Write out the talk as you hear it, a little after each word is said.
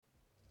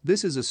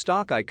This is a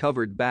stock I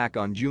covered back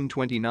on June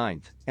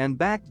 29th, and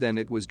back then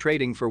it was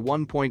trading for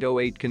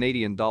 1.08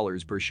 Canadian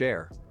dollars per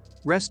share.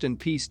 Rest in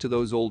peace to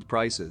those old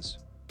prices.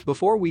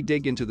 Before we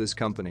dig into this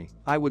company,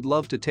 I would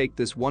love to take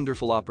this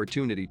wonderful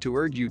opportunity to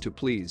urge you to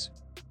please,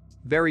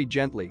 very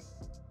gently,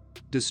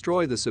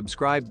 destroy the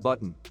subscribe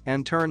button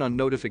and turn on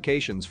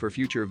notifications for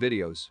future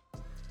videos.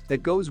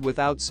 It goes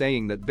without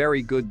saying that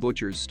Very Good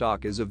Butchers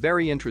stock is a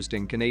very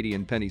interesting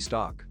Canadian penny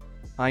stock.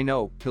 I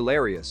know,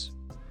 hilarious.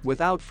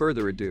 Without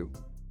further ado,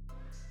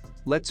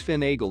 let's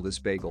finagle this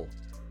bagel.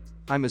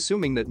 I'm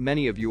assuming that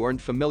many of you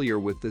aren't familiar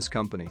with this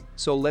company,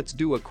 so let's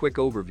do a quick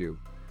overview.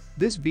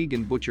 This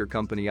vegan butcher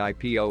company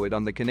IPO'd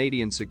on the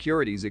Canadian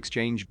Securities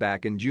Exchange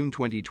back in June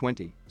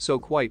 2020, so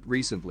quite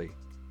recently.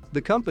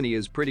 The company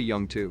is pretty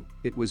young too.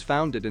 It was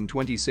founded in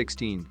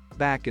 2016,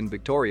 back in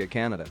Victoria,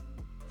 Canada.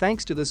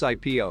 Thanks to this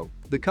IPO,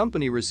 the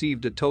company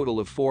received a total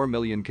of 4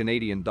 million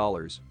Canadian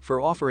dollars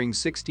for offering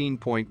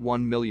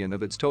 16.1 million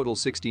of its total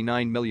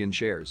 69 million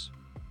shares.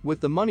 With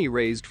the money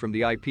raised from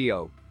the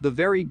IPO, the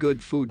Very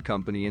Good Food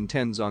Company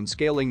intends on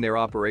scaling their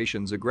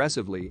operations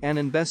aggressively and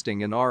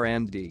investing in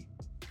R&D.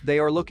 They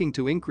are looking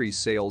to increase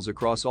sales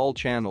across all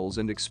channels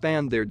and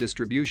expand their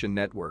distribution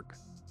network.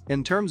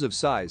 In terms of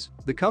size,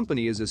 the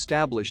company is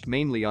established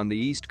mainly on the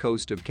east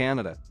coast of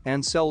Canada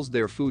and sells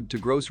their food to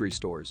grocery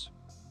stores,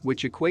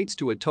 which equates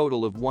to a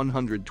total of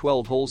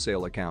 112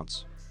 wholesale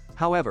accounts.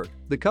 However,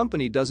 the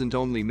company doesn't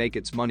only make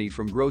its money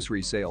from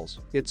grocery sales,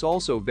 it's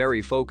also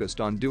very focused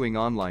on doing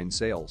online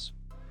sales.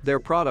 Their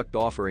product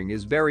offering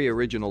is very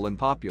original and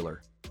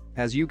popular.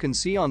 As you can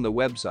see on the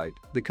website,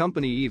 the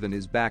company even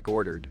is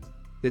back-ordered.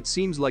 It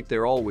seems like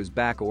they're always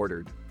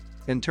back-ordered.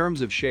 In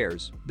terms of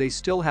shares, they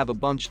still have a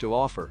bunch to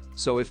offer,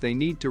 so if they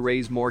need to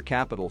raise more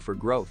capital for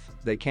growth,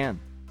 they can.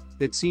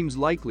 It seems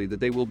likely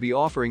that they will be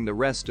offering the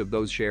rest of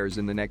those shares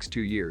in the next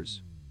 2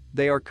 years.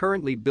 They are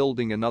currently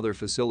building another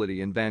facility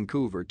in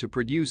Vancouver to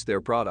produce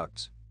their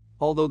products.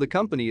 Although the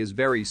company is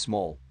very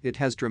small, it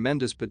has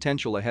tremendous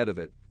potential ahead of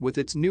it with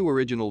its new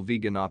original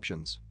vegan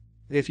options.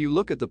 If you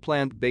look at the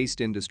plant-based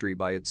industry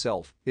by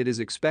itself, it is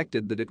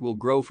expected that it will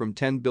grow from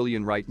 10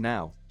 billion right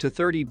now to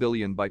 30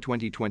 billion by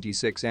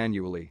 2026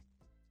 annually.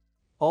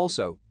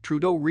 Also,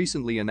 Trudeau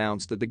recently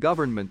announced that the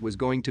government was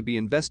going to be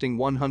investing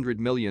 100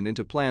 million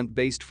into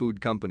plant-based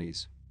food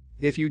companies.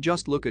 If you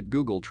just look at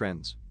Google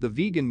Trends, the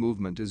vegan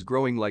movement is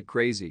growing like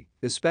crazy,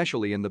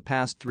 especially in the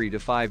past 3 to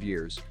 5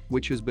 years,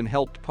 which has been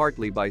helped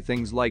partly by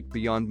things like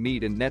Beyond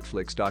Meat and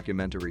Netflix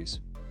documentaries.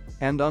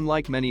 And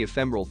unlike many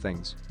ephemeral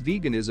things,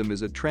 veganism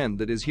is a trend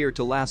that is here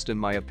to last in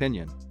my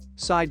opinion.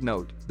 Side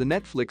note, the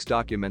Netflix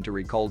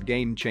documentary called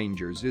Game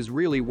Changers is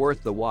really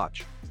worth the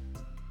watch.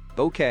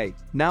 Okay,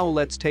 now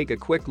let's take a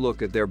quick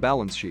look at their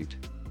balance sheet.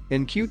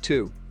 In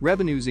Q2,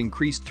 revenues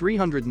increased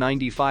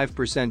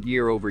 395%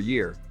 year over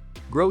year.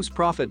 Gross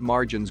profit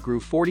margins grew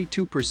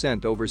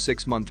 42% over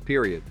 6-month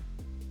period.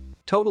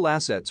 Total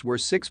assets were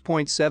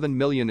 6.7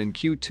 million in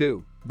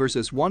Q2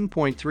 versus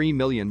 1.3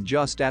 million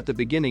just at the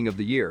beginning of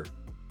the year.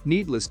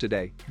 Needless to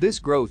say, this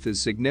growth is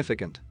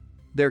significant.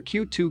 Their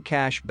Q2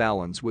 cash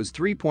balance was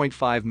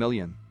 3.5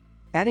 million.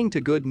 Adding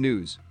to good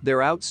news,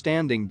 their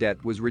outstanding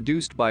debt was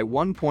reduced by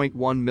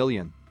 1.1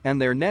 million,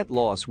 and their net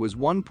loss was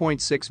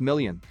 1.6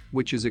 million,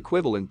 which is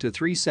equivalent to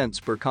 3 cents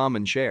per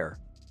common share.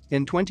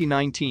 In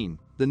 2019,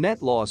 the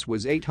net loss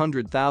was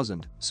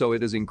 800,000, so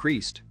it has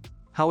increased.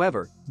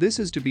 However, this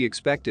is to be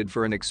expected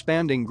for an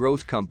expanding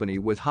growth company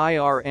with high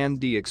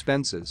R&D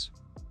expenses.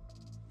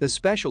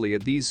 Especially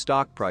at these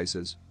stock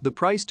prices, the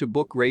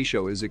price-to-book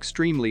ratio is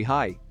extremely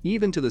high,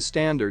 even to the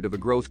standard of a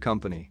growth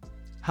company.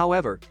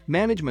 However,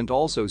 management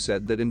also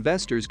said that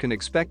investors can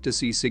expect to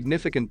see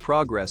significant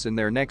progress in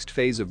their next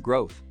phase of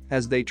growth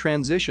as they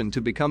transition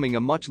to becoming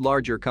a much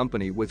larger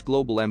company with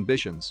global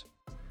ambitions.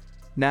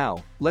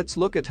 Now, let's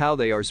look at how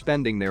they are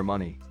spending their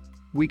money.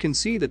 We can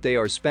see that they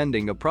are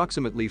spending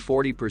approximately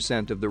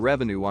 40% of the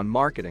revenue on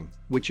marketing,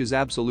 which is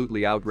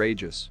absolutely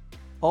outrageous.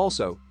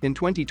 Also, in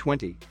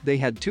 2020, they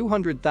had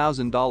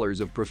 $200,000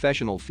 of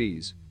professional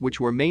fees, which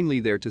were mainly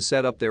there to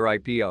set up their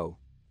IPO.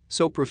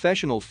 So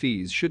professional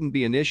fees shouldn't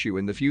be an issue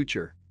in the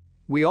future.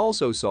 We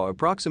also saw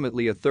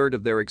approximately a third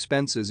of their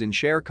expenses in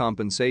share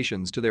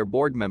compensations to their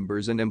board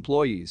members and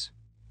employees.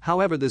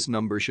 However, this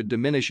number should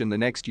diminish in the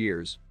next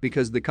years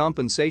because the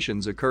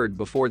compensations occurred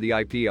before the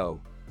IPO.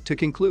 To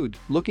conclude,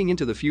 looking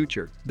into the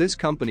future, this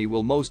company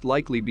will most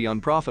likely be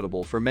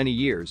unprofitable for many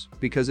years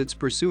because it's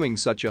pursuing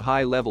such a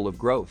high level of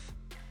growth.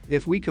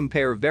 If we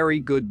compare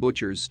Very Good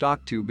Butchers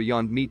stock to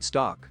Beyond Meat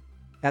stock,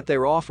 at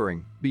their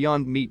offering,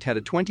 Beyond Meat had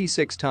a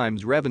 26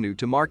 times revenue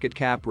to market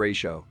cap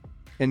ratio.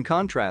 In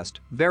contrast,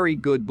 Very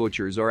Good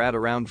Butchers are at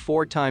around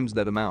 4 times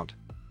that amount.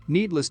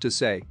 Needless to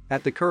say,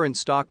 at the current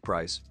stock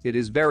price, it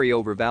is very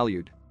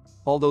overvalued.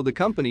 Although the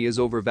company is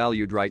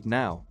overvalued right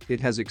now, it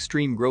has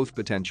extreme growth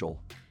potential.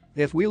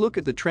 If we look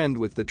at the trend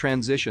with the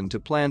transition to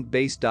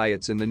plant-based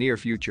diets in the near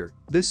future,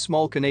 this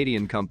small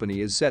Canadian company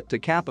is set to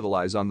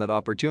capitalize on that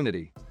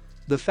opportunity.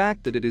 The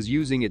fact that it is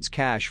using its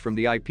cash from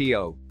the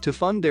IPO to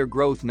fund their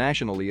growth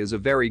nationally is a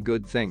very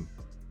good thing.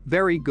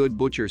 Very good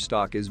butcher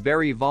stock is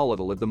very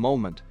volatile at the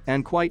moment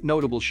and quite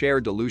notable share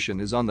dilution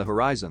is on the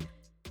horizon.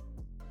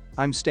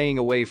 I'm staying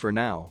away for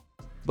now.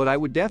 But I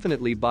would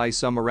definitely buy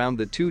some around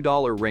the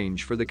 $2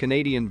 range for the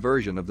Canadian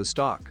version of the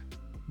stock.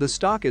 The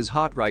stock is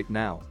hot right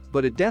now,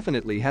 but it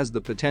definitely has the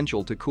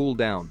potential to cool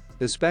down,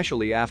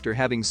 especially after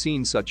having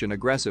seen such an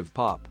aggressive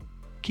pop.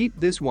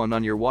 Keep this one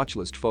on your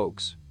watchlist,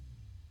 folks.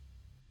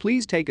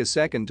 Please take a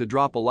second to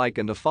drop a like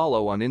and a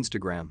follow on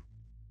Instagram.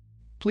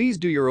 Please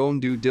do your own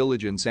due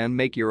diligence and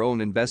make your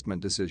own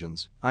investment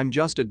decisions. I'm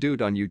just a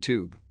dude on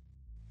YouTube.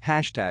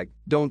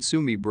 #don't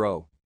sue me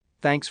bro.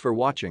 Thanks for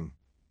watching.